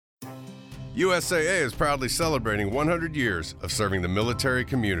USAA is proudly celebrating 100 years of serving the military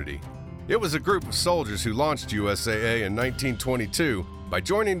community. It was a group of soldiers who launched USAA in 1922 by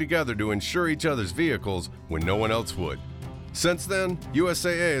joining together to insure each other's vehicles when no one else would. Since then,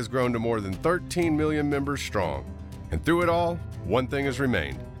 USAA has grown to more than 13 million members strong. And through it all, one thing has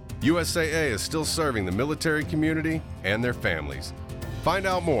remained. USAA is still serving the military community and their families. Find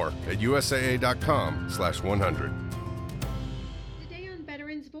out more at usaa.com/100. Today on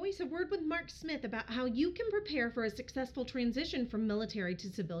Veterans Voice, a word with Mark Smith about how you can prepare for a successful transition from military to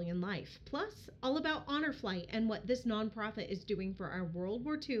civilian life. Plus, all about Honor Flight and what this nonprofit is doing for our World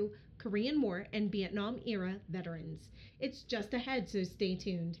War II, Korean War, and Vietnam era veterans. It's just ahead, so stay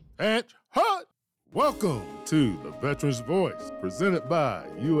tuned. And hot! Welcome to the Veterans Voice, presented by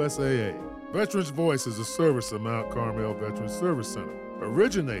USAA. Veterans Voice is a service of Mount Carmel Veterans Service Center,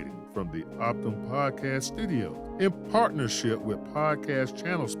 originating from the OPTUM Podcast Studio in partnership with podcast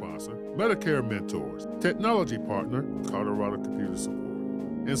channel sponsor, Medicare Mentors, technology partner, Colorado Computer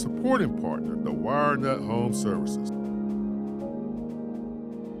Support, and supporting partner, the WireNut Home Services.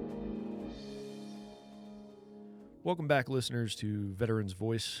 Welcome back, listeners, to Veterans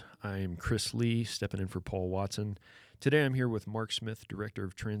Voice. I am Chris Lee, stepping in for Paul Watson. Today I'm here with Mark Smith, Director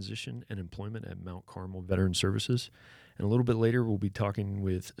of Transition and Employment at Mount Carmel Veterans Services. And a little bit later, we'll be talking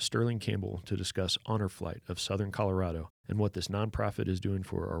with Sterling Campbell to discuss Honor Flight of Southern Colorado and what this nonprofit is doing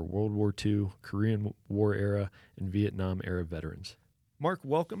for our World War II, Korean War era, and Vietnam era veterans. Mark,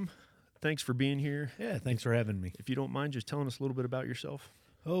 welcome. Thanks for being here. Yeah, thanks for having me. If you don't mind just telling us a little bit about yourself.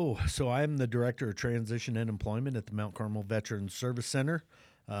 So I'm the Director of Transition and Employment at the Mount Carmel Veterans Service Center.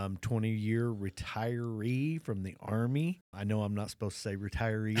 20-year retiree from the Army. I know I'm not supposed to say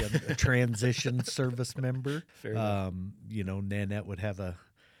retiree. I'm a transition service member. Fair enough. Nanette would have a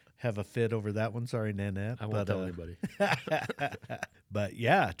fit over that one. Sorry, Nanette. I won't tell anybody. But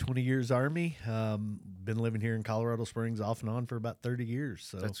yeah, 20 years Army. Been living here in Colorado Springs off and on for about 30 years.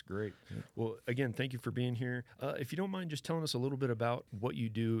 So that's great. Well, again, thank you for being here. If you don't mind just telling us a little bit about what you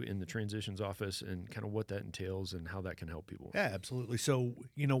do in the transitions office and kind of what that entails and how that can help people. Yeah, absolutely. So,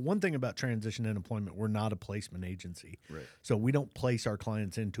 one thing about transition and employment, we're not a placement agency. Right. So we don't place our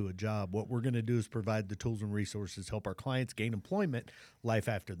clients into a job. What we're going to do is provide the tools and resources, help our clients gain employment, life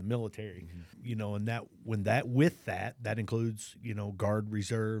after the military. Mm-hmm. And that includes, Guard,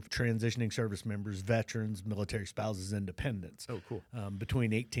 Reserve, transitioning service members, veterans, military spouses, and dependents. Oh, cool.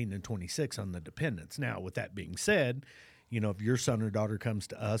 Between 18 and 26 on the dependents. Now, with that being said, if your son or daughter comes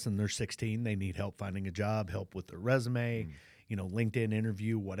to us and they're 16, they need help finding a job, help with their resume, LinkedIn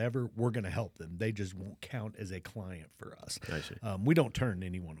interview, whatever, we're going to help them. They just won't count as a client for us. I see. We don't turn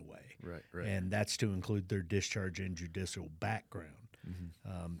anyone away. Right. And that's to include their discharge and judicial background.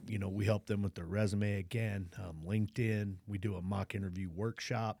 Mm-hmm. We help them with their resume again, LinkedIn. We do a mock interview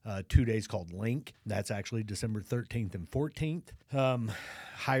workshop, 2 days called Link. That's actually December 13th and 14th.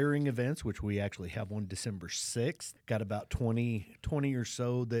 Hiring events, which we actually have one December 6th. Got about 20 or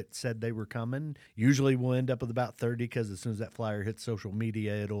so that said they were coming. Usually we'll end up with about 30 because as soon as that flyer hits social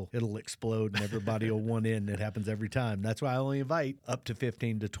media, it'll explode and everybody will want in. It happens every time. That's why I only invite up to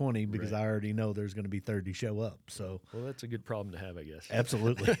 15 to 20 because I already know there's going to be 30 show up. So, well, that's a good problem to have, I guess.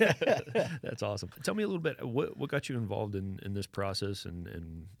 Absolutely. That's awesome. Tell me a little bit, what got you involved in this process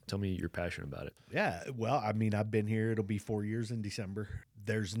and tell me you're passionate about it. Yeah, well, I've been here. It'll be 4 years in December.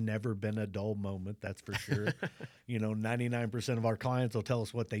 There's never been a dull moment, that's for sure. 99% of our clients will tell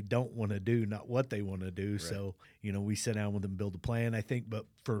us what they don't want to do, not what they want to do. Right. So, we sit down with them, build a plan, I think. But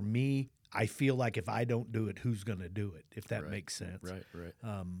for me, I feel like if I don't do it, who's going to do it, if that makes sense. Right.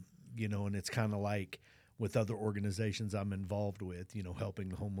 And it's kind of like with other organizations I'm involved with, helping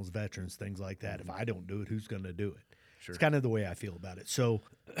the homeless veterans, things like that. Mm-hmm. If I don't do it, who's going to do it? Sure. It's kind of the way I feel about it. So,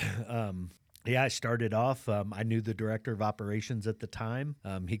 I started off, I knew the director of operations at the time.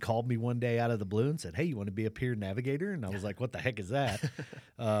 He called me one day out of the blue and said, "Hey, you want to be a peer navigator?" And I was like, "What the heck is that?"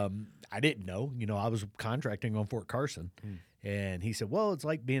 I didn't know. I was contracting on Fort Carson. And he said, "Well, it's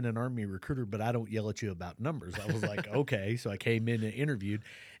like being an Army recruiter, but I don't yell at you about numbers." I was like, "Okay." So I came in and interviewed.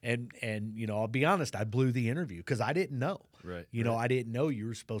 And I'll be honest, I blew the interview because I didn't know. Right. I didn't know you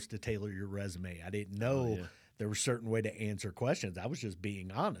were supposed to tailor your resume. I didn't know there was a certain way to answer questions. I was just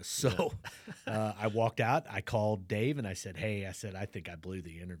being honest. So I walked out. I called Dave and I said, "Hey," I said, "I think I blew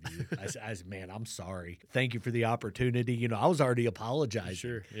the interview." I said, "Man, I'm sorry. Thank you for the opportunity." I was already apologizing.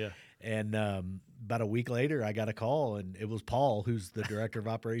 Sure, yeah. And about a week later, I got a call, and it was Paul, who's the director of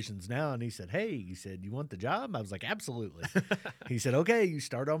operations now. And he said, "You want the job?" I was like, "Absolutely." He said, "Okay, you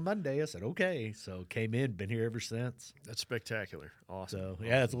start on Monday." I said, "Okay." So came in, been here ever since. That's spectacular. Awesome. So,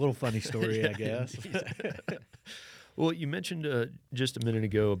 yeah, it's a little funny story, I guess. Well, you mentioned just a minute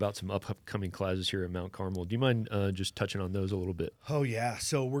ago about some upcoming classes here at Mount Carmel. Do you mind just touching on those a little bit? Oh, yeah.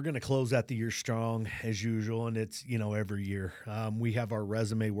 So we're going to close out the year strong as usual, and it's, every year. We have our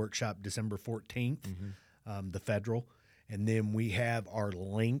resume workshop December 14th, the federal, and then we have our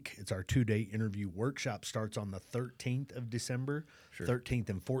link. It's our 2-day interview workshop, starts on the 13th of December, 13th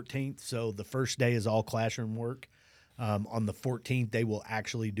and 14th. So the first day is all classroom work. On the 14th, they will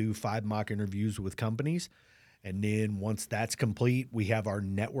actually do 5 mock interviews with companies. And then once that's complete, we have our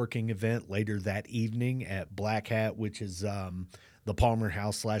networking event later that evening at Black Hat, which is the Palmer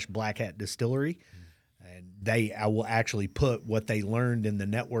House / Black Hat Distillery. And I will actually put what they learned in the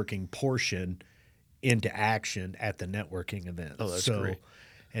networking portion into action at the networking event. Oh, that's great.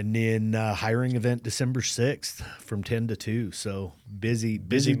 And then hiring event December 6th from 10 to 2. So busy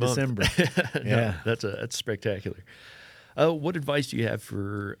month. December. Yeah, that's spectacular. What advice do you have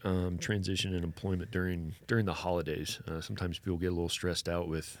for transition and employment during the holidays? Sometimes people get a little stressed out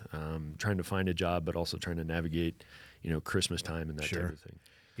with trying to find a job, but also trying to navigate, Christmas time and that type of thing.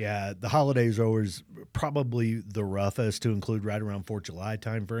 Yeah, the holidays are always probably the roughest, to include right around 4th of July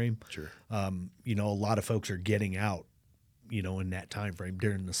time frame. Sure. A lot of folks are getting out, in that time frame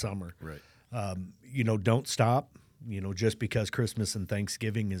during the summer. Right. Don't stop. Just because Christmas and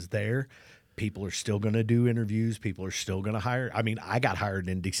Thanksgiving is there, people are still going to do interviews. People are still going to hire. I mean, I got hired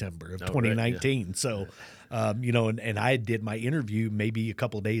in December of 2019. Right, yeah. So, and I did my interview maybe a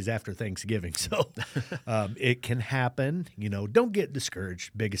couple of days after Thanksgiving. So it can happen. Don't get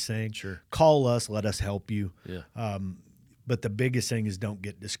discouraged. Biggest thing. Sure. Call us. Let us help you. Yeah. But the biggest thing is don't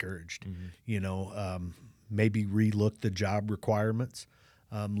get discouraged. Maybe relook the job requirements.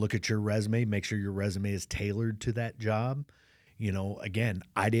 Look at your resume. Make sure your resume is tailored to that job. Again,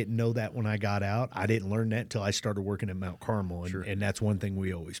 I didn't know that when I got out. I didn't learn that until I started working at Mount Carmel. And that's one thing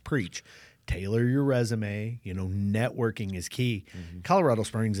we always preach. Tailor your resume. Networking is key. Colorado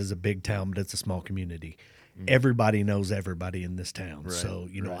Springs is a big town, but it's a small community. Everybody knows everybody in this town. Right, so,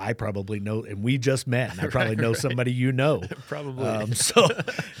 I probably know, and we just met, and I probably know somebody Probably. And it's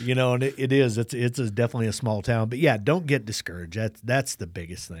definitely a small town. But, yeah, don't get discouraged. That's the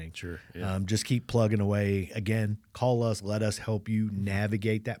biggest thing. Sure. Yeah. Just keep plugging away. Again, call us. Let us help you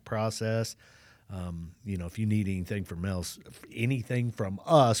navigate that process. If you need anything from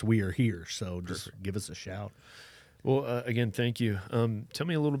us, we are here. So just give us a shout. Well, again, thank you. Tell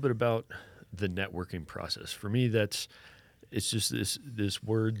me a little bit about the networking process. For me, it's just this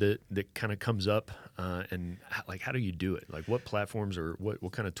word that kind of comes up, and how do you do it? Like, what platforms or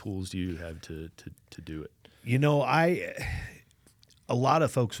what kind of tools do you have to do it? A lot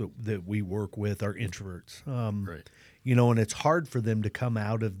of folks that we work with are introverts. Right. And it's hard for them to come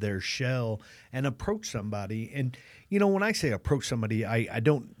out of their shell and approach somebody. And, when I say approach somebody, I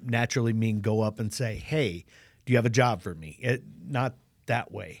don't naturally mean go up and say, hey, do you have a job for me? Not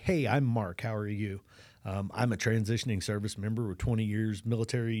that way. Hey, I'm Mark. How are you? I'm a transitioning service member with 20 years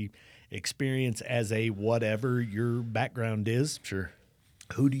military experience as a whatever your background is. Sure.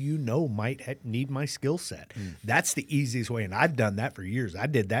 Who do you know might need my skill set? That's the easiest way, and I've done that for years. I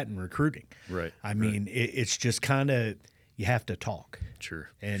did that in recruiting. Right. I mean, it's just kind of you have to talk. Sure.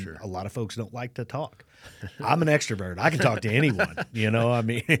 And a lot of folks don't like to talk. I'm an extrovert. I can talk to anyone, I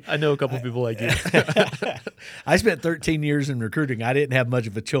mean. I know a couple of people like you. I spent 13 years in recruiting. I didn't have much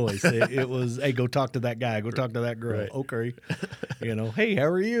of a choice. It was, hey, go talk to that guy. Go talk to that girl. Right. Okay. Hey, how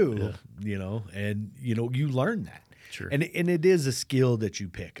are you? And, you learn that. Sure. And it is a skill that you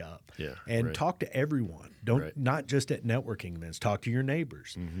pick up. Yeah. And talk to everyone. Not just at networking events. Talk to your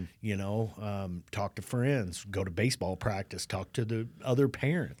neighbors. Talk to friends. Go to baseball practice. Talk to the other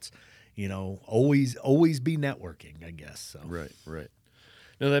parents. Always be networking, I guess. So. Right.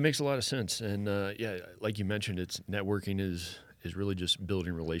 No, that makes a lot of sense. And like you mentioned, it's networking is really just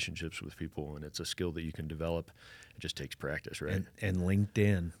building relationships with people, and it's a skill that you can develop. It just takes practice, right? And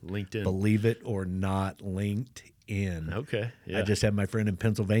LinkedIn. Believe it or not, LinkedIn. Okay. Yeah. I just had my friend in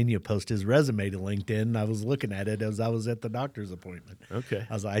Pennsylvania post his resume to LinkedIn, and I was looking at it as I was at the doctor's appointment. Okay.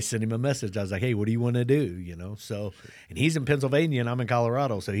 I sent him a message. I was like, hey, what do you want to do? So, and he's in Pennsylvania and I'm in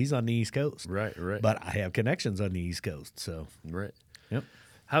Colorado, so he's on the East Coast. Right. But I have connections on the East Coast, so. Right. Yep.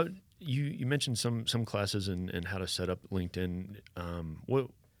 How you mentioned some classes and how to set up LinkedIn.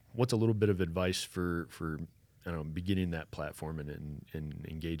 What's a little bit of advice for beginning that platform and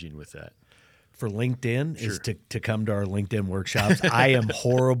engaging with that? For LinkedIn is to come to our LinkedIn workshops. I am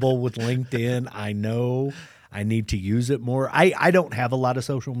horrible with LinkedIn. I know I need to use it more. I don't have a lot of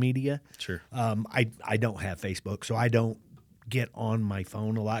social media. Sure. I don't have Facebook, so I don't get on my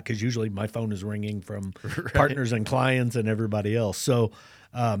phone a lot because usually my phone is ringing from partners and clients and everybody else. So,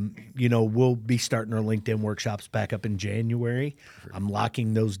 we'll be starting our LinkedIn workshops back up in January. I'm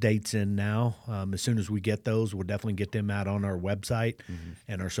locking those dates in now. As soon as we get those, we'll definitely get them out on our website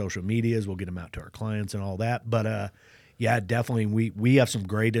and our social medias. We'll get them out to our clients and all that. But, yeah, definitely. We have some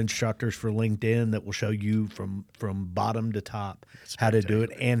great instructors for LinkedIn that will show you from bottom to top how to do it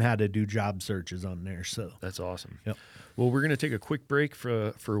and how to do job searches on there. So that's awesome. Yep. Well, we're going to take a quick break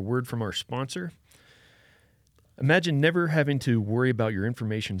for a word from our sponsor. Imagine never having to worry about your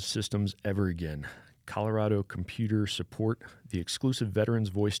information systems ever again. Colorado Computer Support, the exclusive Veterans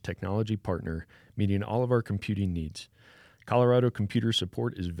Voice technology partner, meeting all of our computing needs. Colorado Computer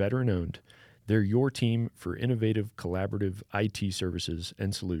Support is veteran-owned. They're your team for innovative, collaborative IT services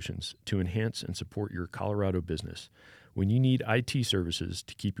and solutions to enhance and support your Colorado business. When you need IT services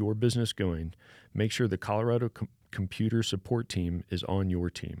to keep your business going, make sure the Colorado Computer Support team is on your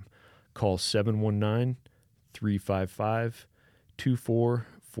team. Call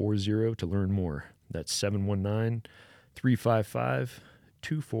 719-355-2440 to learn more. That's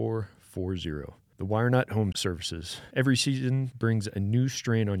 719-355-2440. The WireNut Home Services. Every season brings a new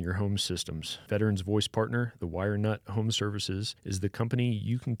strain on your home systems. Veterans Voice partner, the WireNut Home Services, is the company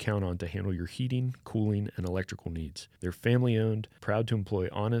you can count on to handle your heating, cooling, and electrical needs. They're family-owned, proud to employ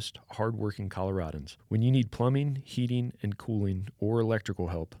honest, hard-working Coloradans. When you need plumbing, heating, and cooling, or electrical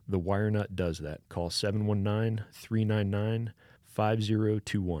help, the WireNut does that. Call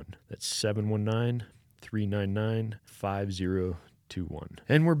 719-399-5021. That's 719-399-5021.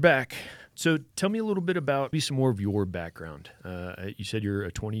 And we're back. So tell me a little bit about some more of your background. You said you're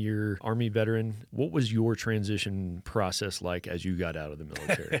a 20-year Army veteran. What was your transition process like as you got out of the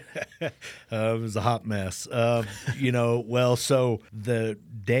military? It was a hot mess. So the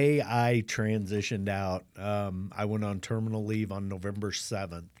day I transitioned out, I went on terminal leave on November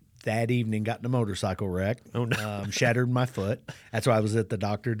 7th. That evening, got in a motorcycle wreck. Oh, no. Shattered my foot. That's why I was at the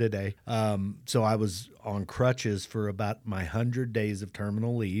doctor today. So I was on crutches for about my 100 days of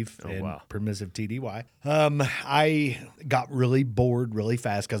terminal leave permissive TDY. I got really bored really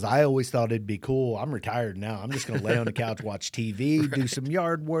fast because I always thought it'd be cool. I'm retired now. I'm just going to lay on the couch, watch TV, do some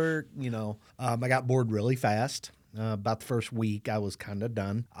yard work. I got bored really fast. About the first week, I was kind of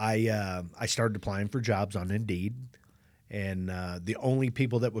done. I started applying for jobs on Indeed. And the only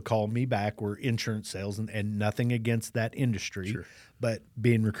people that would call me back were insurance sales and nothing against that industry. Sure. But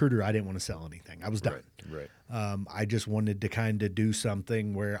being a recruiter, I didn't want to sell anything. I was done. Right. I just wanted to kind of do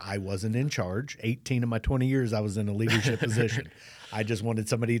something where I wasn't in charge. 18 of my 20 years, I was in a leadership position. I just wanted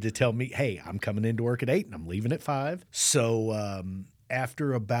somebody to tell me, hey, I'm coming into work at 8 and I'm leaving at 5. So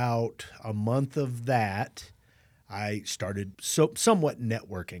after about a month of that, I started somewhat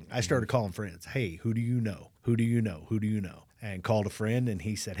networking. I started calling friends. Hey, who do you know? Who do you know? Who do you know? And called a friend, and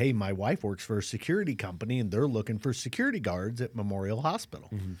he said, hey, my wife works for a security company, and they're looking for security guards at Memorial Hospital.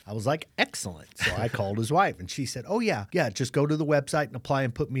 Mm-hmm. I was like, excellent. So I called his wife, and she said, oh, yeah, just go to the website and apply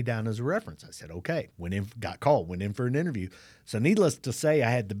and put me down as a reference. I said, okay. Went in for an interview. So needless to say, I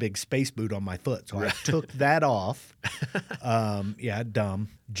had the big space boot on my foot. So I took that off. Dumb.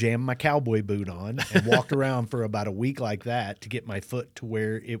 Jammed my cowboy boot on and walked around for about a week like that to get my foot to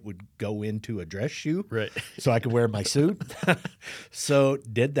where it would go into a dress shoe. Right. So I could wear my suit. So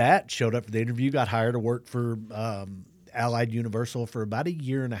did that, showed up for the interview, got hired to work for Allied Universal for about a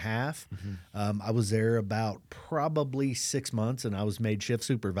year and a half. Mm-hmm. I was there about probably 6 months, and I was made shift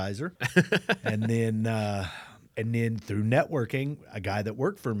supervisor. And then through networking, a guy that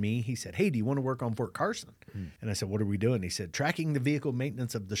worked for me, he said, hey, do you want to work on Fort Carson? And I said, what are we doing? He said, tracking the vehicle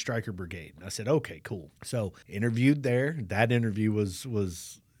maintenance of the Stryker Brigade. And I said, okay, cool. So interviewed there. That interview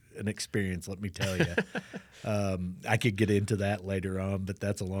was an experience, let me tell you. I could get into that later on, but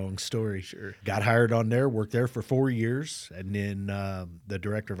that's a long story. Sure. Got hired on there, worked there for 4 years, and then the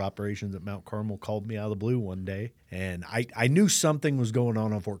director of operations at Mount Carmel called me out of the blue one day, and I knew something was going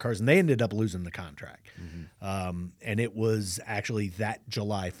on Fort Carson. They ended up losing the contract, and it was actually that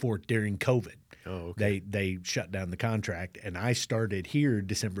July 4th during COVID. Oh, okay. They shut down the contract, and I started here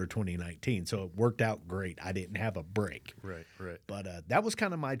December 2019, so it worked out great. I didn't have a break. Right. But that was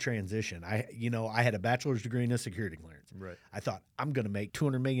kind of my transition. I had a bachelor's degree in a security clearance. Right. I thought, I'm going to make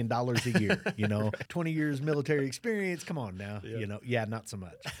 $200 million a year. 20 years military experience. Come on now. Yeah. Not so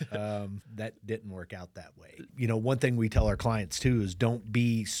much. That didn't work out that way. One thing we tell our clients too is don't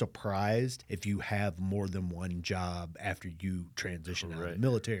be surprised if you have more than one job after you transition out of the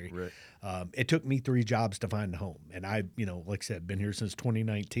military. Right. It took me 3 jobs to find a home. And I, like I said, been here since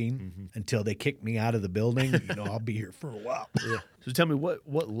 2019 until they kicked me out of the building. I'll be here for a while. Yeah. So tell me,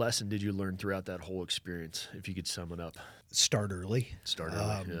 what lesson did you learn throughout that whole experience, if you could sum it up? Start early.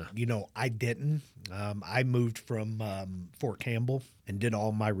 Yeah. I didn't. I moved from Fort Campbell and did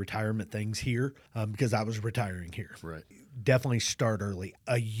all my retirement things here because I was retiring here. Right. Definitely start early.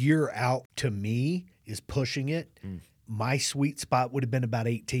 A year out to me is pushing it. My sweet spot would have been about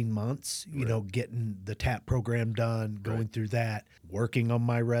 18 months, getting the TAP program done, going through that, working on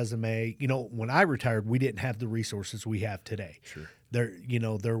my resume. When I retired, we didn't have the resources we have today. Sure.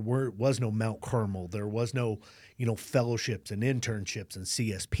 There was no Mount Carmel. There was no, fellowships and internships and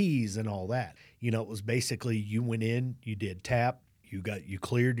CSPs and all that. It was basically you went in, you did TAP, you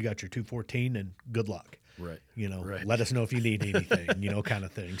cleared, you got your 214, and good luck. Right. Let us know if you need anything, kind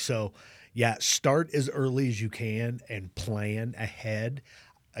of thing. So, yeah, start as early as you can and plan ahead.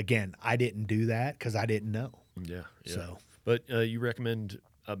 Again, I didn't do that because I didn't know. Yeah. So, but you recommend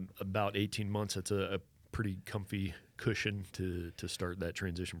about 18 months. That's a pretty comfy cushion to start that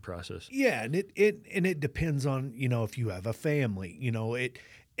transition process. Yeah, and it depends on if you have a family.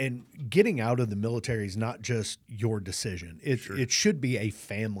 And getting out of the military is not just your decision. It should be a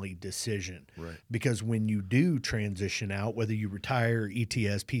family decision. Right. Because when you do transition out, whether you retire,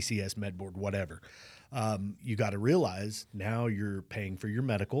 ETS, PCS, MedBoard, whatever, you got to realize now you're paying for your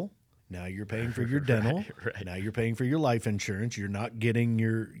medical. Now you're paying for your dental. Right. Now you're paying for your life insurance. You're not getting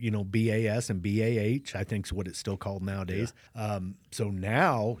your, BAS and BAH, I think is what it's still called nowadays. Yeah. So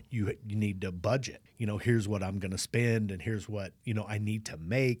now you need to budget. Here's what I'm going to spend and here's what, I need to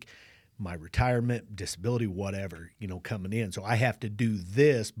make my retirement, disability, whatever, coming in. So I have to do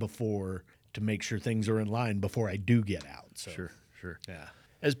this to make sure things are in line before I do get out. So, Sure. Yeah.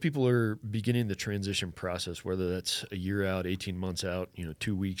 As people are beginning the transition process, whether that's a year out, 18 months out,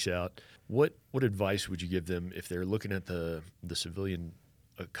 2 weeks out, what advice would you give them if they're looking at the civilian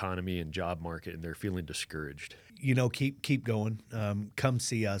economy and job market and they're feeling discouraged? Keep going. Come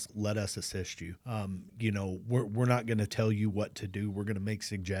see us. Let us assist you. We're not going to tell you what to do. We're going to make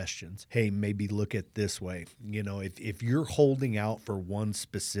suggestions. Hey, maybe look at this way. If you're holding out for one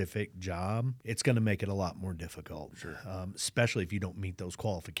specific job, it's going to make it a lot more difficult. Sure. Especially if you don't meet those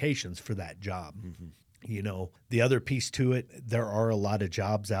qualifications for that job. The other piece to it, there are a lot of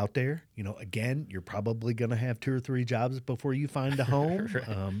jobs out there. Again, you're probably going to have 2 or 3 jobs before you find a home.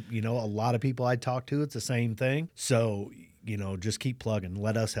 Right. A lot of people I talk to, it's the same thing. So, just keep plugging.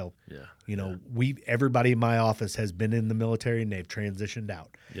 Let us help. Yeah. Everybody in my office has been in the military and they've transitioned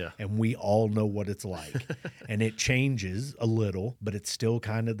out. Yeah. And we all know what it's like. And it changes a little, but it's still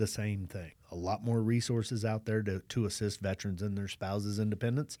kind of the same thing. A lot more resources out there to assist veterans and their spouses'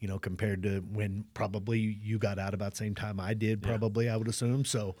 independence, compared to when probably you got out about the same time I did, probably, I would assume.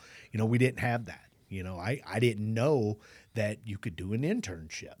 So, we didn't have that. I didn't know that you could do an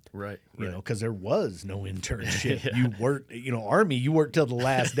internship. Right. Because there was no internship. Yeah. You worked, Army, you worked till the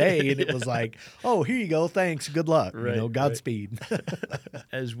last day and it was like, oh, here you go. Thanks. Good luck. Right, Godspeed.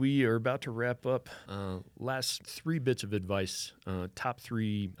 As we are about to wrap up, last 3 bits of advice, top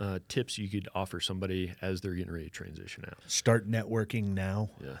 3 tips you could offer somebody as they're getting ready to transition out. Start networking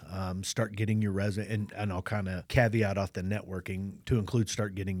now. Yeah. Start getting your resume, and I'll kind of caveat off the networking to include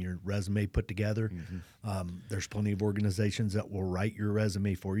start getting your resume put together. There's plenty of organizations that will write your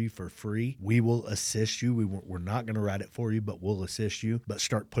resume for you for free. We will assist you. We're not going to write it for you, but we'll assist you. But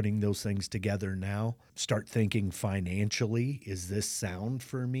start putting those things together now. Start thinking financially, is this sound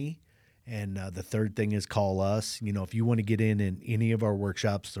for me? And the third thing is call us. If you want to get in any of our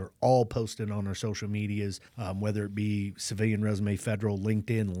workshops, they're all posted on our social medias, whether it be Civilian Resume Federal,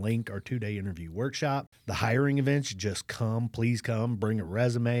 LinkedIn, Link, our 2-day interview workshop. The hiring events, just come, please come, bring a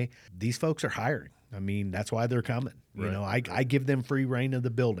resume. These folks are hiring. That's why they're coming. Right. I give them free reign of the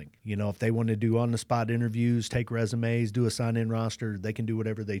building. If they want to do on-the-spot interviews, take resumes, do a sign-in roster, they can do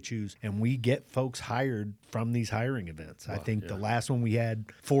whatever they choose. And we get folks hired from these hiring events. Wow, I think the last one we had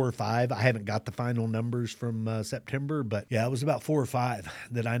 4 or 5. I haven't got the final numbers from September, but it was about 4 or 5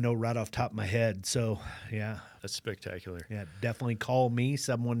 that I know right off the top of my head. So, yeah. That's spectacular. Yeah, definitely call me,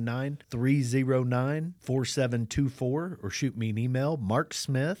 719-309-4724, or shoot me an email, Mark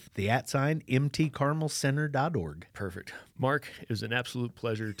Smith, @mtcarmelcenter.org. Perfect. Mark, it was an absolute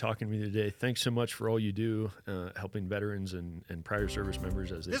pleasure talking to you today. Thanks so much for all you do, helping veterans and prior service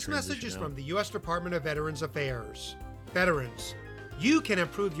members as they This transition message is out. from the U.S. Department of Veterans Affairs. Veterans, you can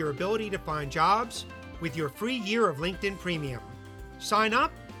improve your ability to find jobs with your free year of LinkedIn Premium. Sign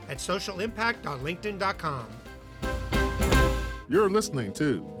up at socialimpact.linkedin.com. You're listening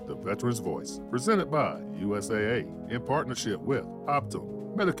to The Veterans Voice, presented by USAA in partnership with OPTUM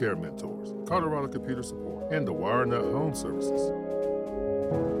Medicare Mentors, Colorado Computer Support, and the WireNut Home Services.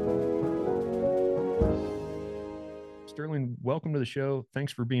 Sterling, welcome to the show.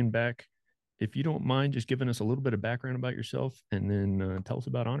 Thanks for being back. If you don't mind just giving us a little bit of background about yourself and then tell us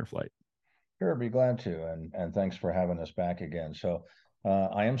about Honor Flight. Sure, be glad to, and thanks for having us back again. So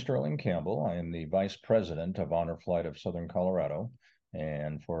I am Sterling Campbell. I am the Vice President of Honor Flight of Southern Colorado.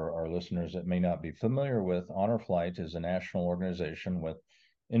 And for our listeners that may not be familiar with, Honor Flight is a national organization with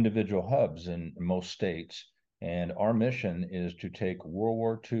individual hubs in most states. And our mission is to take World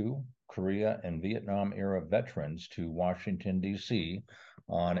War II, Korea, and Vietnam era veterans to Washington, D.C.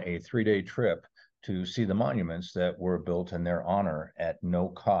 on a 3-day trip to see the monuments that were built in their honor at no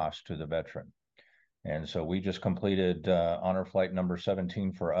cost to the veteran. And so we just completed Honor Flight number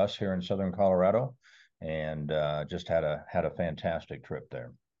 17 for us here in Southern Colorado, and just had a fantastic trip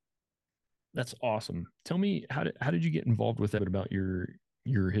there. That's awesome. Tell me, how did you get involved with it, about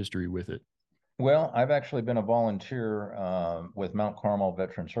your history with it? Well, I've actually been a volunteer with Mount Carmel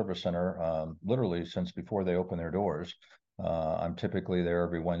Veterans Service Center literally since before they opened their doors. I'm typically there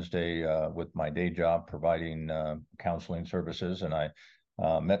every Wednesday with my day job providing counseling services, and I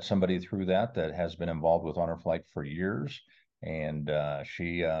met somebody through that has been involved with Honor Flight for years. And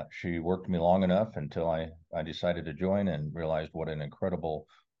she worked me long enough until I decided to join and realized what an incredible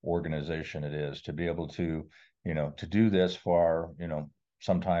organization it is to be able to, to do this for,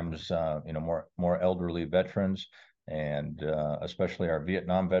 sometimes, more elderly veterans, and especially our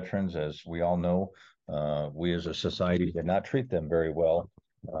Vietnam veterans. As we all know, we as a society did not treat them very well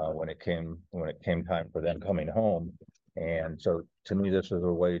when it came time for them coming home. And so to me, this is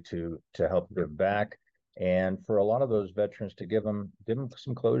a way to help give back, and for a lot of those veterans to give them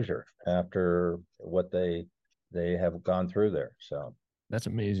some closure after what they have gone through there. So that's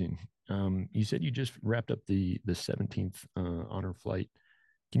amazing. You said you just wrapped up the 17th Honor Flight.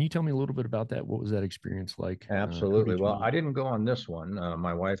 Can you tell me a little bit about that? What was that experience like? Absolutely. Well, I didn't go on this one.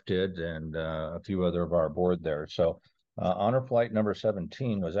 My wife did, and a few other of our board there. So Honor Flight number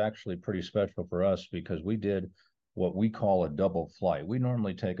 17 was actually pretty special for us because we did what we call a double flight. We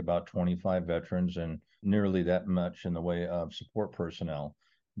normally take about 25 veterans and nearly that much in the way of support personnel.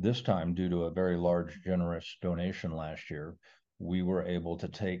 This time, due to a very large, generous donation last year, we were able to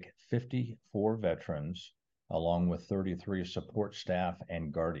take 54 veterans along with 33 support staff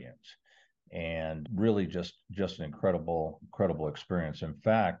and guardians. And really just an incredible experience. In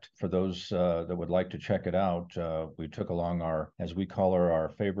fact, for those that would like to check it out, we took along as we call her, our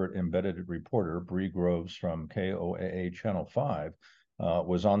favorite embedded reporter, Bree Groves from KOAA Channel 5,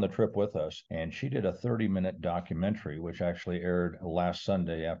 was on the trip with us, and she did a 30-minute documentary, which actually aired last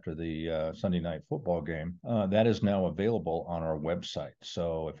Sunday after the Sunday night football game. That is now available on our website.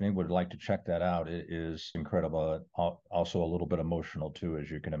 So if anyone would like to check that out, it is incredible. Also a little bit emotional too, as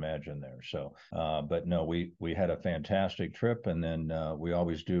you can imagine there. So, but no, we had a fantastic trip, and then we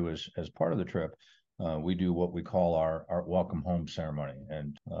always do as part of the trip, we do what we call our welcome home ceremony.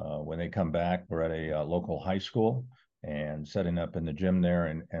 And when they come back, we're at a local high school and setting up in the gym there,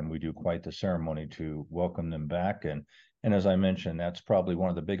 and we do quite the ceremony to welcome them back. And as I mentioned, that's probably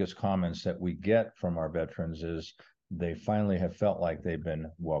one of the biggest comments that we get from our veterans is they finally have felt like they've been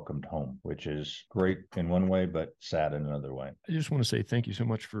welcomed home, which is great in one way, but sad in another way. I just want to say thank you so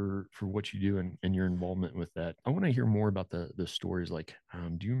much for what you do and your involvement with that. I want to hear more about the stories. Like,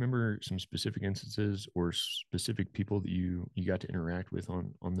 do you remember some specific instances or specific people that you got to interact with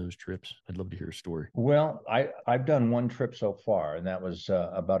on those trips? I'd love to hear a story. Well, I've done one trip so far, and that was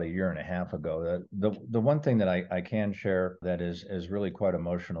about a year and a half ago. The one thing that I can share that is really quite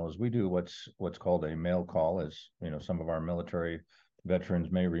emotional is we do what's called a mail call, as some of our military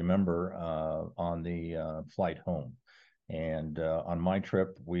veterans may remember, on the flight home. And on my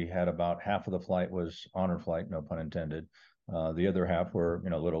trip, we had about half of the flight was Honor Flight, no pun intended. The other half were,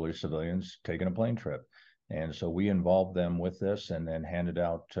 literally civilians taking a plane trip. And so we involved them with this and then handed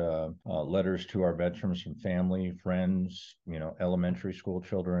out letters to our veterans from family, friends, elementary school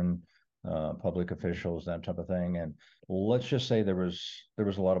children, public officials, that type of thing. And let's just say there was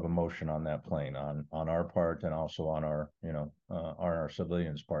a lot of emotion on that plane on our part, and also on our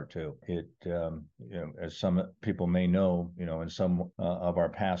civilians' part too. It as some people may know, in some of our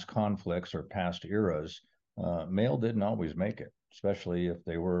past conflicts or past eras, mail didn't always make it, especially if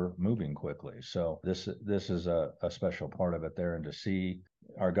they were moving quickly. So this is a special part of it there, and to see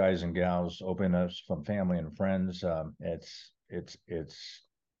our guys and gals open us from family and friends, it's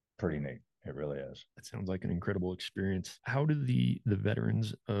pretty neat. It really is. That sounds like an incredible experience. How do the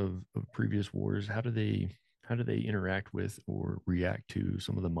veterans of previous wars, how do they interact with or react to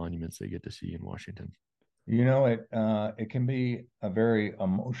some of the monuments they get to see in Washington? It can be a very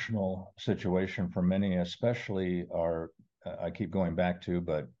emotional situation for many, especially I keep going back to,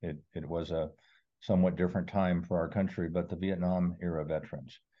 but it was a somewhat different time for our country, but the Vietnam era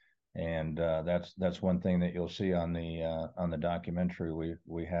veterans. And that's one thing that you'll see on the documentary.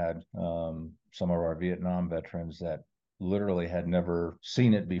 We had some of our Vietnam veterans that literally had never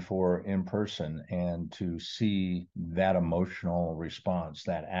seen it before in person, and to see that emotional response,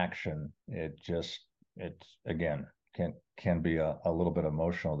 that action, it's again can be a little bit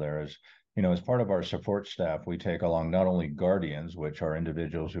emotional there. As part of our support staff, we take along not only guardians, which are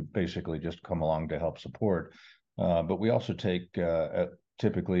individuals who basically just come along to help support, but we also take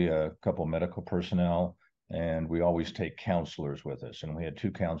typically a couple medical personnel, and we always take counselors with us. And we had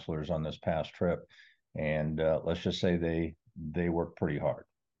 2 counselors on this past trip, and let's just say they work pretty hard.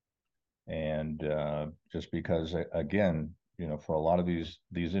 And just because, again, for a lot of these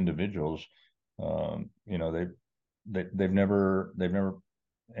individuals, they've never, in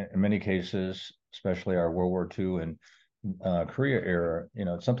many cases, especially our World War II and Korea era,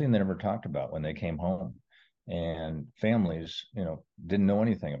 it's something they never talked about when they came home. And families, didn't know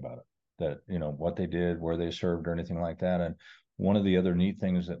anything about it, that, what they did, where they served, or anything like that. And one of the other neat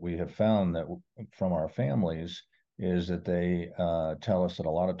things that we have found that from our families is that they tell us that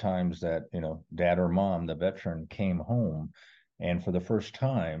a lot of times that, dad or mom, the veteran, came home, and for the first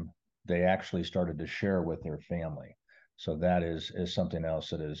time, they actually started to share with their family. So that is something else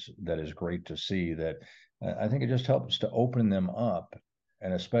that is great to see. That I think it just helps to open them up,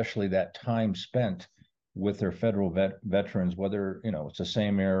 and especially that time spent with their federal veterans, whether it's the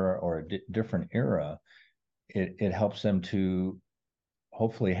same era or a different era, it helps them to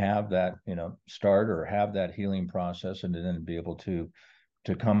hopefully have that start or have that healing process, and then be able to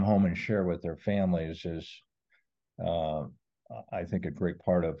come home and share with their families is I think a great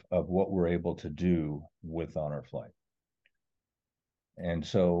part of what we're able to do with Honor Flight. And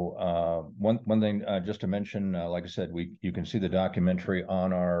so one thing just to mention, like I said, you can see the documentary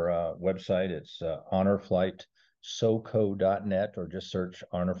on our website. It's honorflightsoco.net, or just search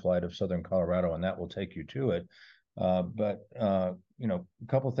Honor Flight of Southern Colorado, and that will take you to it. But a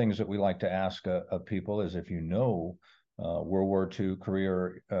couple of things that we like to ask of people is, if World War II, Korea,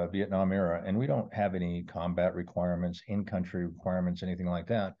 Vietnam era, and we don't have any combat requirements, in-country requirements, anything like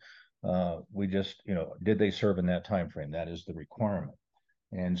that. We just, did they serve in that time frame? That is the requirement.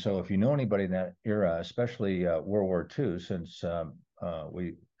 And so if you know anybody in that era, especially World War II, since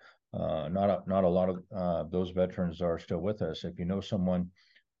we not a lot of those veterans are still with us, if you know someone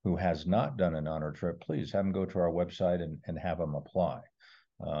who has not done an honor trip, please have them go to our website and have them apply.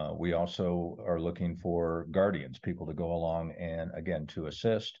 We also are looking for guardians, people to go along and, again, to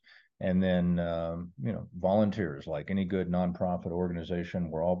assist. And then, volunteers, like any good nonprofit organization.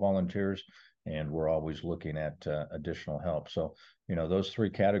 We're all volunteers, and we're always looking at additional help. So, those 3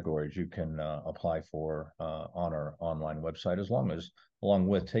 categories you can apply for on our online website, along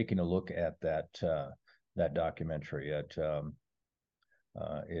with taking a look at that documentary. It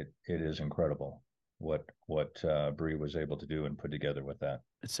is incredible what Bree was able to do and put together with that.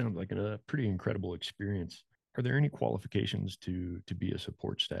 It sounds like a pretty incredible experience. Are there any qualifications to be a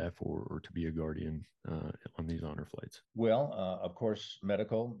support staff or to be a guardian on these honor flights? Well, of course,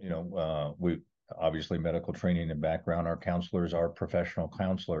 medical, we obviously medical training and background. Our counselors are professional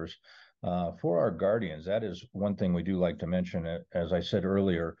counselors. For our guardians, that is one thing we do like to mention. As I said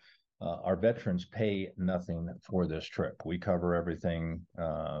earlier, our veterans pay nothing for this trip. We cover everything,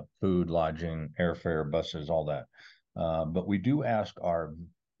 food, lodging, airfare, buses, all that. But we do ask our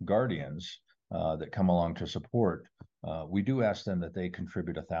guardians that come along to support, we do ask them that they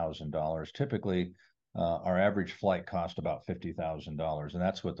contribute $1,000. Typically, our average flight cost about $50,000, and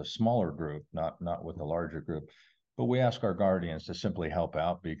that's with the smaller group, not with the larger group. But we ask our guardians to simply help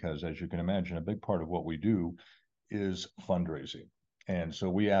out, because, as you can imagine, a big part of what we do is fundraising. And so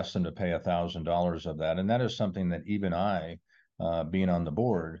we ask them to pay $1,000 of that. And that is something that even I, being on the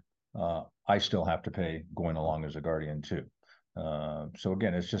board, I still have to pay going along as a guardian too. So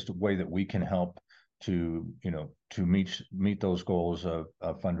again, it's just a way that we can help to meet those goals of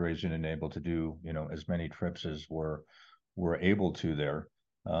fundraising, and able to do, as many trips as we're able to there.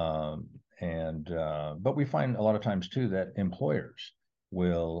 But we find a lot of times too that employers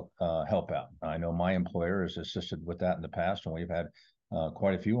will help out. I know my employer has assisted with that in the past, and we've had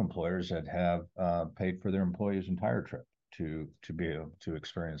quite a few employers that have paid for their employees' entire trip to be able to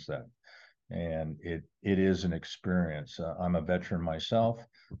experience that. And it is an experience. I'm a veteran myself,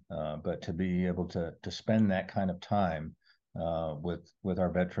 but to be able to spend that kind of time with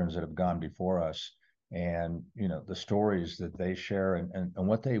our veterans that have gone before us, and the stories that they share, and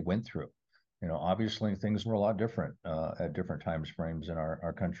what they went through. obviously things were a lot different at different times frames in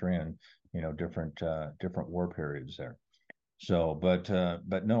our country, and different war periods there. So, but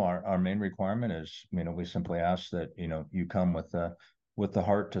no, our main requirement is, we simply ask that you come with the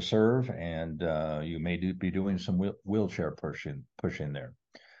heart to serve, and you may be doing some wheelchair pushing there.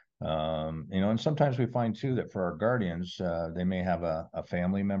 And sometimes we find too that for our guardians, they may have a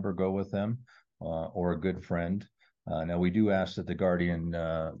family member go with them, or a good friend. Now we do ask that the guardian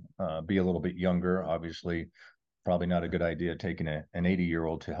be a little bit younger. Obviously, probably not a good idea taking an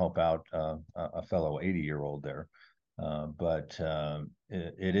 80-year-old to help out a fellow 80-year-old there. But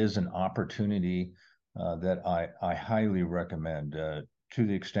it is an opportunity that I highly recommend, to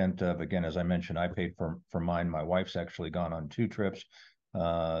the extent of, again, as I mentioned, I paid for mine. My wife's actually gone on 2 trips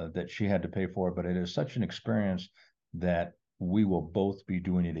that she had to pay for, but it is such an experience that we will both be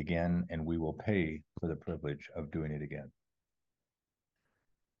doing it again, and we will pay for the privilege of doing it again.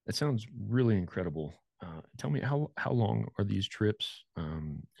 That sounds really incredible. Tell me, how long are these trips,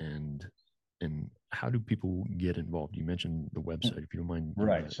 and how do people get involved? You mentioned the website, if you don't mind.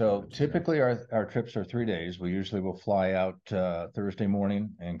 Right. So typically our trips are 3 days. We usually will fly out Thursday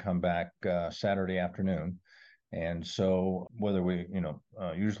morning and come back Saturday afternoon. And so whether we,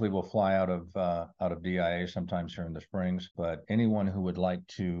 usually we'll fly out of DIA sometimes here in the Springs, but anyone who would like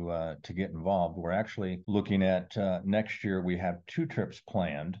to get involved, we're actually looking at next year. We have 2 trips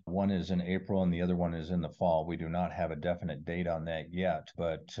planned. One is in April and the other one is in the fall. We do not have a definite date on that yet,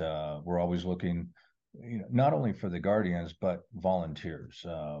 but we're always looking, not only for the guardians, but volunteers.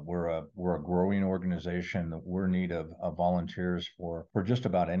 We're a growing organization. We're in need of volunteers for just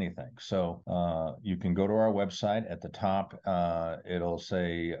about anything. So you can go to our website. At the top, it'll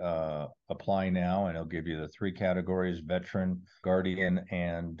say apply now, and it'll give you the 3 categories: veteran, guardian,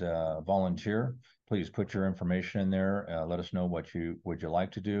 and volunteer. Please put your information in there. Let us know what you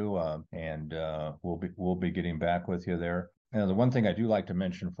like to do, and we'll be getting back with you there. Now, the one thing I do like to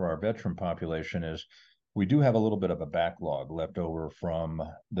mention for our veteran population is we do have a little bit of a backlog left over from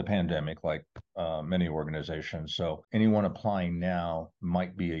the pandemic, like many organizations. So anyone applying now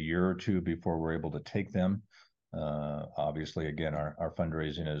might be a year or 2 before we're able to take them. Obviously, again, our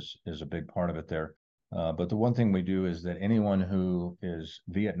fundraising is a big part of it there. But the one thing we do is that anyone who is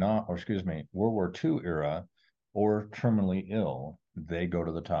World War II era or terminally ill, they go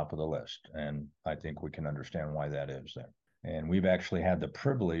to the top of the list. And I think we can understand why that is there. And we've actually had the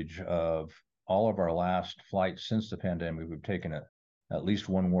privilege of all of our last flights since the pandemic. We've taken at least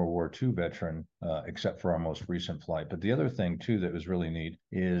one World War II veteran, except for our most recent flight. But the other thing, too, that was really neat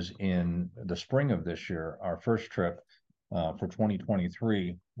is in the spring of this year, our first trip for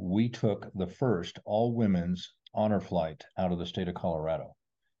 2023, we took the first all-women's honor flight out of the state of Colorado.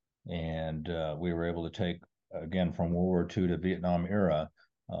 And we were able to take, again, from World War II to Vietnam era,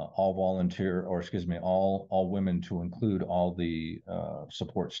 all women, to include all the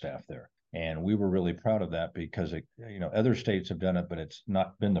support staff there. And we were really proud of that because other states have done it, but it's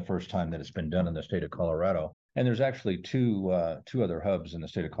not been the first time that it's been done in the state of Colorado. And there's actually two other hubs in the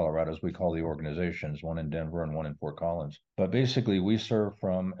state of Colorado, as we call the organizations, one in Denver and one in Fort Collins. But basically, we serve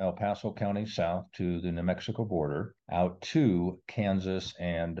from El Paso County south to the New Mexico border out to Kansas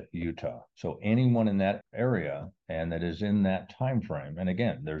and Utah. So anyone in that area and that is in that time frame, and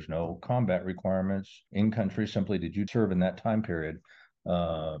again, there's no combat requirements in country, simply did you serve in that time period,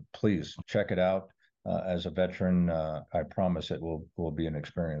 please check it out. As a veteran, I promise it will be an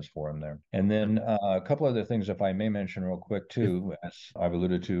experience for him there. And then a couple other things, if I may mention real quick too, as I've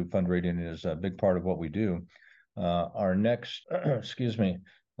alluded to, fundraising is a big part of what we do. Our next,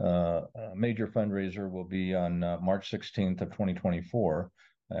 major fundraiser will be on March 16th of 2024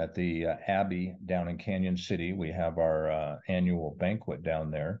 at the Abbey down in Canyon City. We have our annual banquet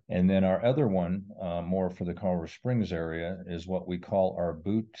down there. And then our other one, more for the Colorado Springs area, is what we call our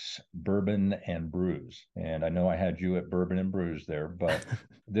Boots, Bourbon, and Brews. And I know I had you at Bourbon and Brews there, but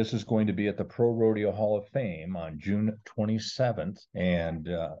this is going to be at the Pro Rodeo Hall of Fame on June 27th. And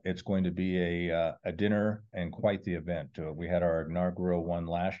it's going to be a dinner and quite the event. We had our inaugural one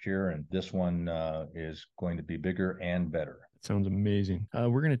last year, and this one is going to be bigger and better. Sounds amazing.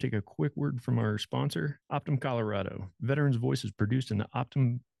 We're going to take a quick word from our sponsor, OPTUM Colorado. Veterans Voice is produced in the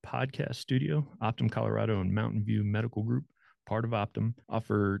OPTUM Podcast Studio. OPTUM Colorado and Mountain View Medical Group, part of OPTUM,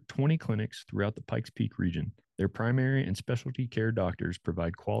 offer 20 clinics throughout the Pikes Peak region. Their primary and specialty care doctors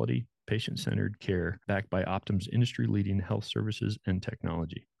provide quality, patient-centered care backed by Optum's industry-leading health services and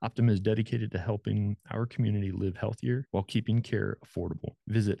technology. Optum is dedicated to helping our community live healthier while keeping care affordable.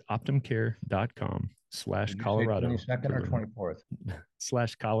 Visit optumcare.com/Colorado. 22nd or 24th?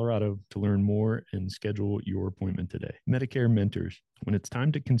 /Colorado to learn more and schedule your appointment today. Medicare Mentors. When it's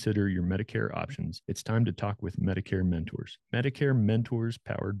time to consider your Medicare options, it's time to talk with Medicare Mentors. Medicare Mentors,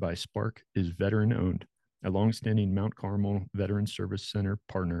 powered by Spark, is veteran-owned, a longstanding Mount Carmel Veterans Service Center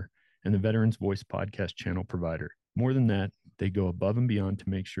partner, and the Veterans Voice podcast channel provider. More than that, they go above and beyond to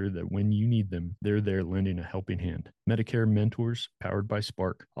make sure that when you need them, they're there lending a helping hand. Medicare Mentors, powered by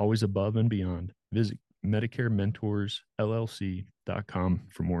Spark, always above and beyond. Visit MedicareMentorsLLC.com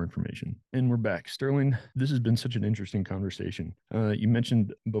for more information. And we're back. Sterling, this has been such an interesting conversation. You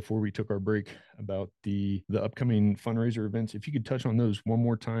mentioned before we took our break about the upcoming fundraiser events. If you could touch on those one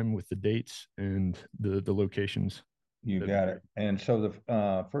more time with the dates and the locations. You got it. And so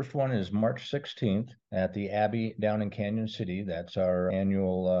the first one is March 16th at the Abbey down in Canyon City. That's our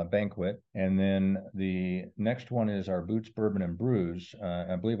annual banquet. And then the next one is our Boots, Bourbon, and Brews.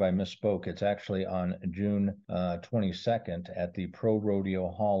 I believe I misspoke. It's actually on June 22nd at the Pro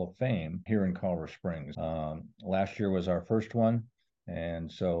Rodeo Hall of Fame here in Colorado Springs. Last year was our first one.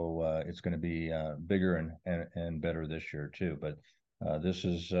 And so it's going to be bigger and better this year too. But this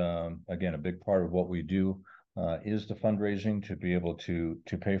is, again, a big part of what we do. Is the fundraising to be able to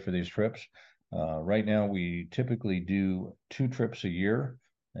pay for these trips. Right now, we typically do 2 trips a year,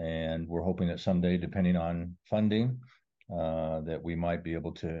 and we're hoping that someday, depending on funding, that we might be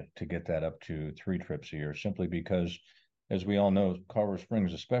able to get that up to 3 trips a year, simply because, as we all know, Colorado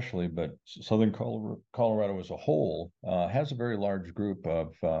Springs especially, but Southern Colorado as a whole, has a very large group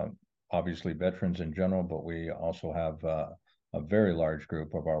of, obviously, veterans in general, but we also have a very large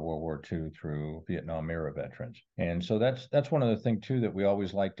group of our World War II through Vietnam era veterans. And so that's one of the things too that we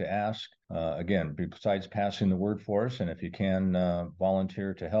always like to ask, again, besides passing the word for us, and if you can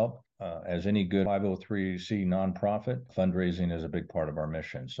volunteer to help, as any good 503c nonprofit, fundraising is a big part of our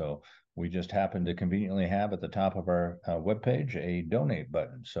mission. So we just happen to conveniently have at the top of our webpage a donate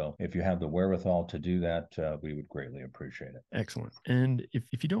button. So if you have the wherewithal to do that, we would greatly appreciate it. Excellent. And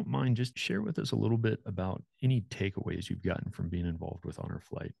if you don't mind, just share with us a little bit about any takeaways you've gotten from being involved with Honor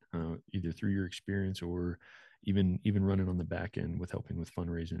Flight, either through your experience or even running on the back end with helping with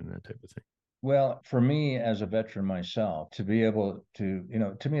fundraising and that type of thing. Well, for me as a veteran myself, to be able to,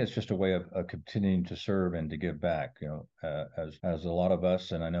 to me, it's just a way of continuing to serve and to give back, as a lot of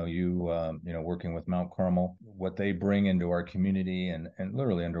us, and I know you, working with Mount Carmel, what they bring into our community and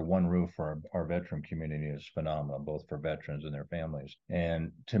literally under one roof for our veteran community is phenomenal, both for veterans and their families.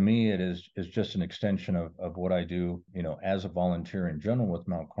 And to me, it is just an extension of what I do, as a volunteer in general with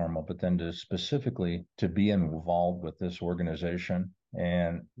Mount Carmel, but then to specifically to be involved with this organization.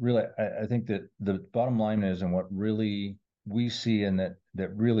 And really, I think that the bottom line is, and what really we see and that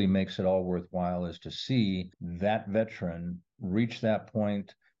really makes it all worthwhile, is to see that veteran reach that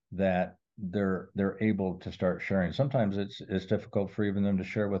point that they're able to start sharing. Sometimes it's difficult for even them to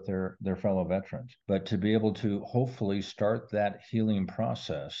share with their fellow veterans, but to be able to hopefully start that healing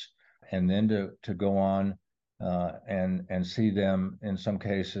process and then to go on and see them in some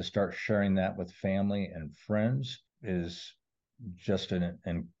cases start sharing that with family and friends is just an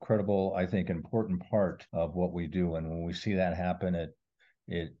incredible, I think, important part of what we do. And when we see that happen, it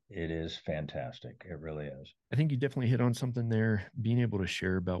is fantastic. It really is. I think you definitely hit on something there. Being able to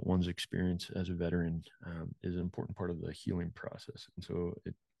share about one's experience as a veteran is an important part of the healing process. And so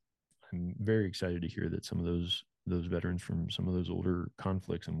I'm very excited to hear that some of those veterans from some of those older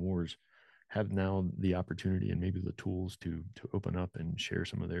conflicts and wars have now the opportunity and maybe the tools to open up and share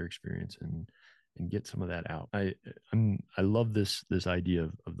some of their experience and get some of that out. I love this idea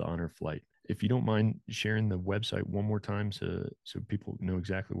of the Honor Flight. If you don't mind sharing the website one more time so people know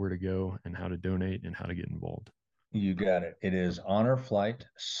exactly where to go and how to donate and how to get involved. You got it. It is honorflight,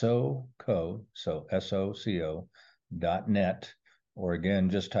 SoCo, so SOCO.net, or again,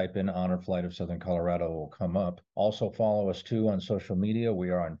 just type in Honor Flight of Southern Colorado, will come up. Also follow us too on social media. We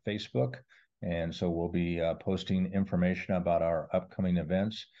are on Facebook, and so we'll be posting information about our upcoming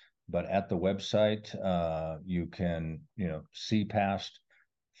events. But at the website, you can, see past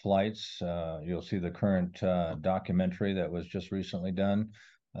flights. You'll see the current documentary that was just recently done.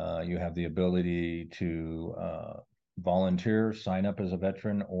 You have the ability to volunteer, sign up as a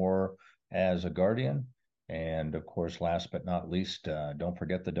veteran or as a guardian. And of course, last but not least, don't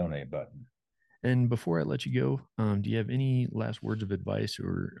forget the donate button. And before I let you go, do you have any last words of advice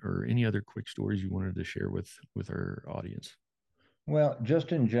or any other quick stories you wanted to share with our audience? Well,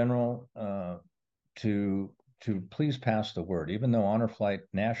 just in general, to please pass the word. Even though Honor Flight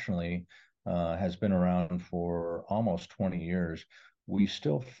nationally has been around for almost 20 years, we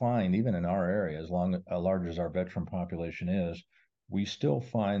still find, even in our area, as large as our veteran population is, we still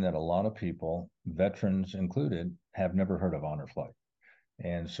find that a lot of people, veterans included, have never heard of Honor Flight.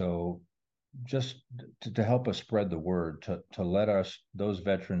 And so just to help us spread the word, to let those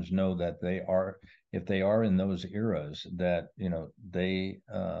veterans know that if they are in those eras, that, they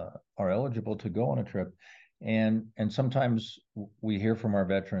are eligible to go on a trip. And sometimes we hear from our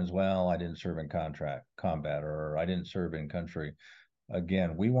veterans, well, I didn't serve in combat, or I didn't serve in country.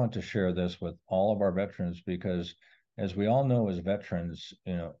 Again, we want to share this with all of our veterans, because as we all know, as veterans,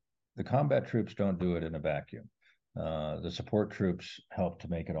 the combat troops don't do it in a vacuum. The support troops help to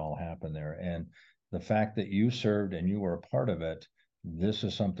make it all happen there. And the fact that you served and you were a part of it, this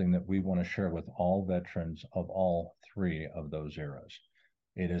is something that we want to share with all veterans of all three of those eras.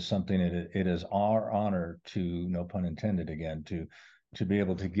 It is something it is our honor to, no pun intended again, to be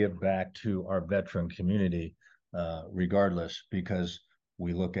able to give back to our veteran community, regardless, because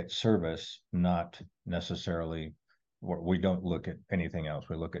we look at service, not necessarily, or we don't look at anything else.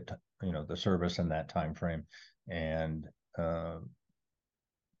 We look at, the service in that time frame. And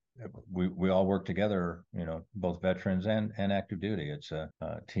we all work together, both veterans and active duty. It's a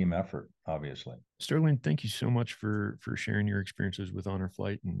team effort, obviously. Sterling, thank you so much for sharing your experiences with Honor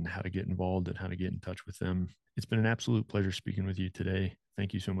Flight and how to get involved and how to get in touch with them. It's been an absolute pleasure speaking with you today.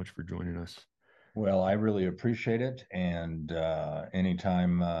 Thank you so much for joining us. Well, I really appreciate it. And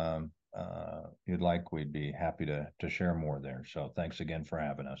anytime you'd like, we'd be happy to share more there. So thanks again for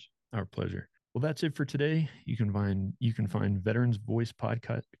having us. Our pleasure. Well, that's it for today. You can find Veterans Voice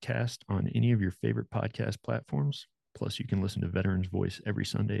podcast on any of your favorite podcast platforms. Plus, you can listen to Veterans Voice every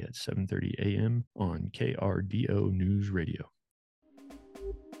Sunday at 7:30 a.m. on KRDO News Radio.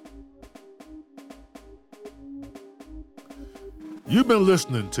 You've been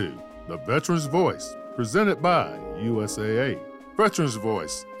listening to The Veterans Voice, presented by USAA. Veterans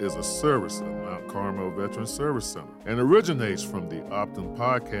Voice is a service of Mount Carmel Veterans Service Center and originates from the OPTUM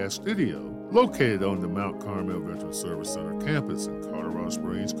Podcast Studio, located on the Mount Carmel Veterans Service Center campus in Colorado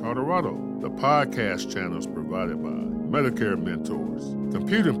Springs, Colorado. The podcast channel is provided by Medicare Mentors.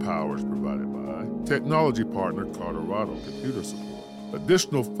 Computing power is provided by Technology Partner Colorado Computer Support.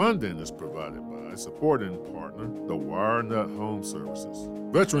 Additional funding is provided by supporting partner, the WireNut Home Services.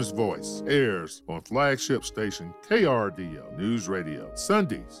 Veterans Voice airs on flagship station KRDO News Radio,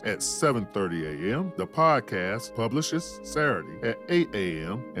 Sundays at 7:30 a.m. The podcast publishes Saturday at 8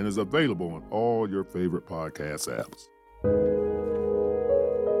 a.m. and is available on all your favorite podcast apps.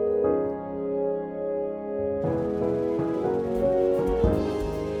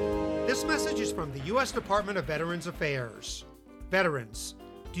 This message is from the U.S. Department of Veterans Affairs. Veterans,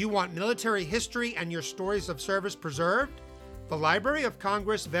 do you want military history and your stories of service preserved? The Library of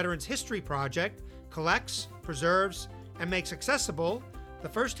Congress Veterans History Project collects, preserves, and makes accessible the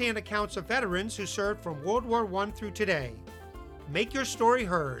first-hand accounts of veterans who served from World War I through today. Make your story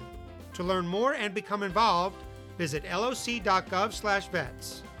heard. To learn more and become involved, visit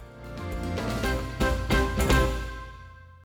loc.gov/vets.